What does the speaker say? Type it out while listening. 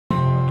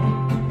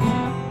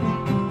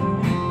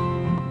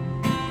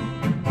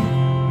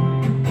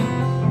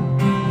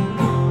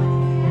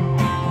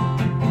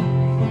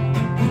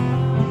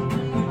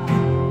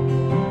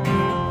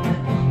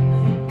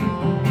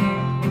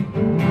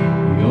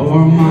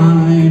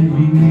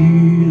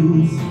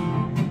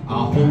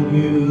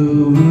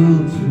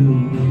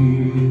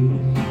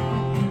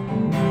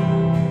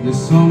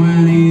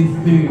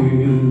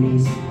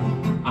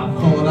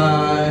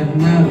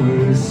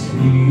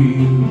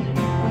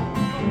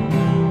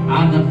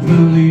and the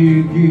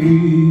pearly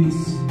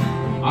gates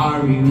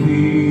are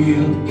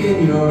revealed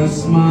in your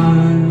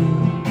smile.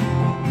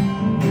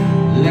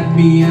 Let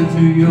me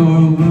enter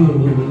your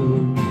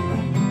world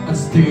and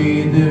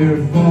stay there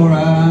for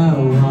a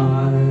while.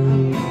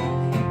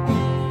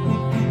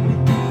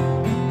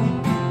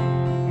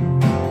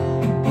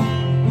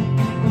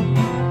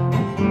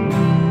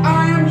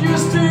 I am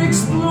just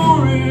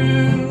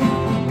exploring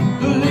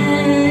the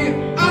lay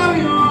of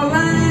your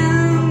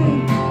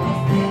land,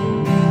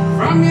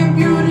 from your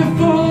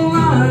beautiful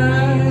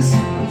eyes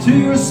to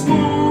your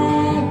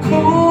small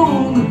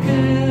cold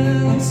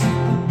hands.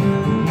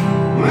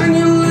 When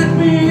you let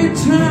me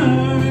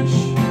touch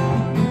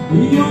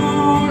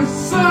your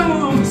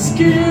soft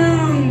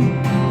skin,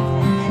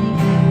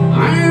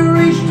 I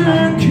reached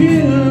a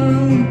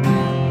kingdom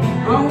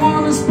I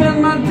want to spend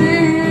my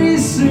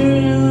days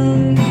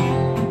in.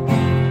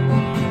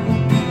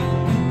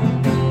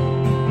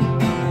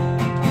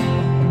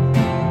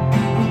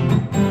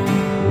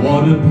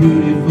 What a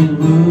beautiful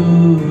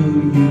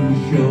world you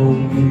show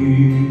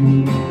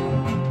me.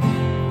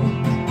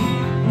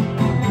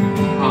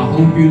 I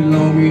hope you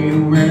love me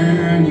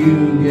when you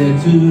get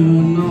to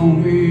know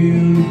me.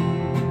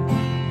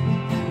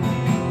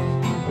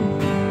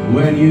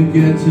 When you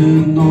get to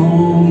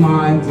know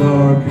my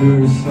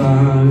darker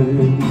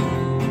side,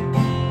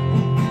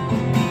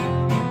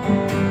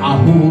 I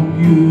hope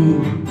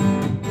you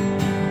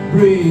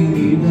bring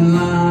me the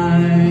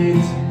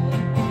light.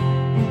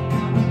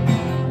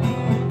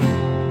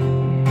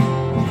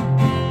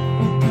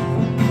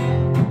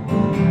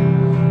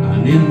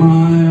 And in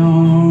my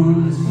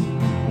arms,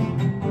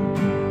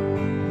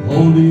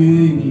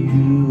 holding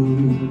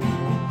you,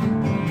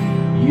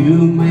 you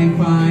may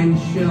find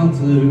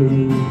shelter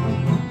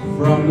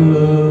from the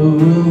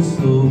world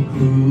so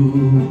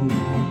cruel.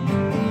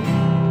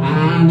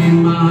 And in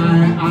my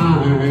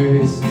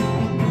eyes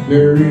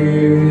there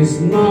is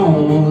no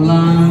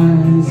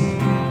lies,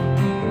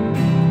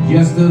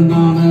 just an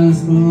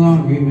honest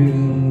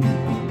longing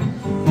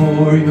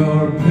for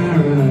your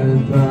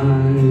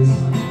paradise.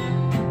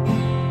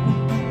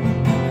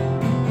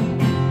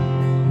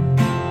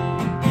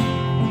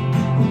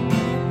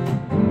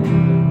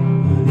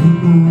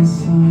 My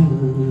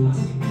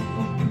silence,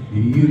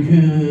 you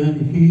can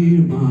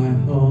hear my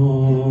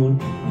heart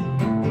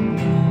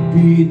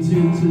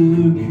beating to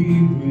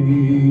keep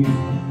me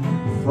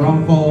from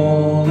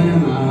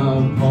falling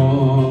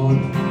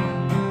apart.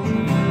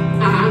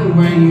 And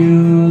when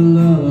you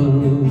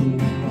learn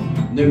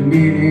the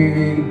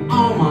meaning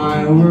of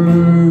my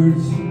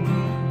words,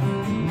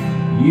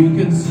 you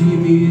can see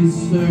me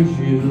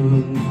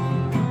searching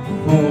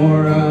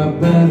for a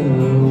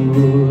better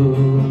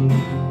world.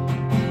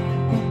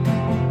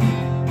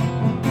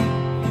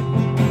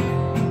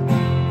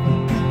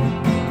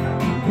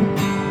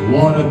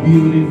 What a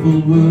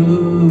beautiful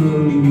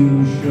world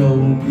you show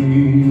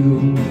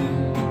me.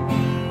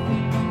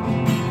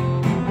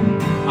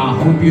 I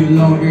hope you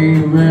love me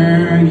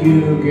when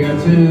you get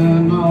to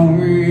know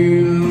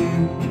me.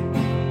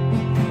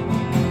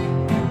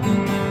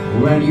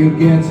 When you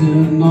get to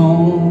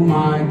know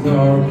my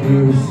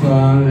darker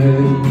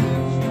side,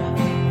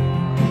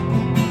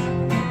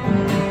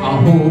 I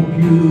hope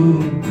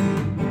you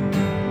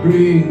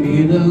bring me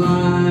the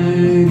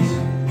light.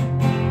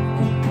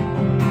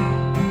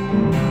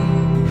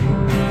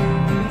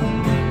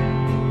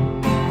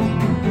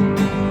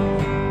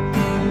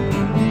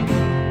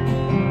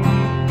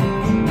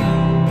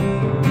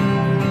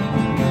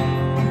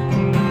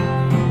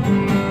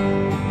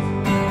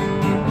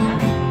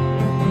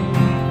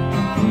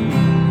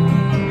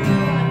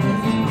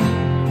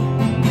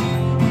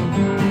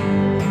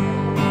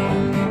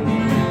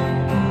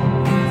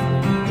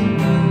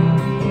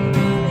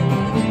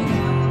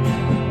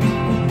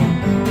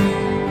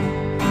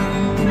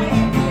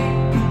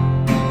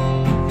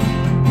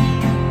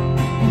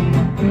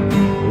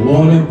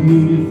 What a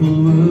beautiful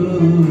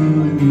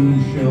world you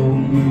show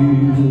me.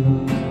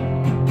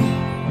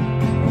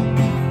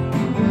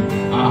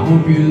 I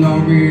hope you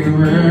love me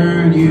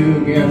when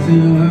you get to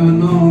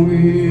know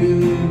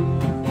me.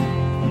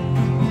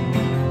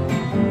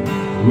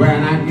 When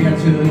I get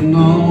to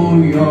know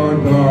your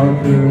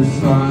darker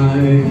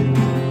side,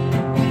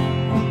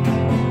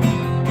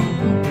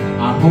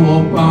 I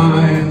hope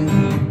I'll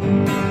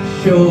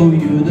show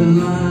you the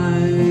light.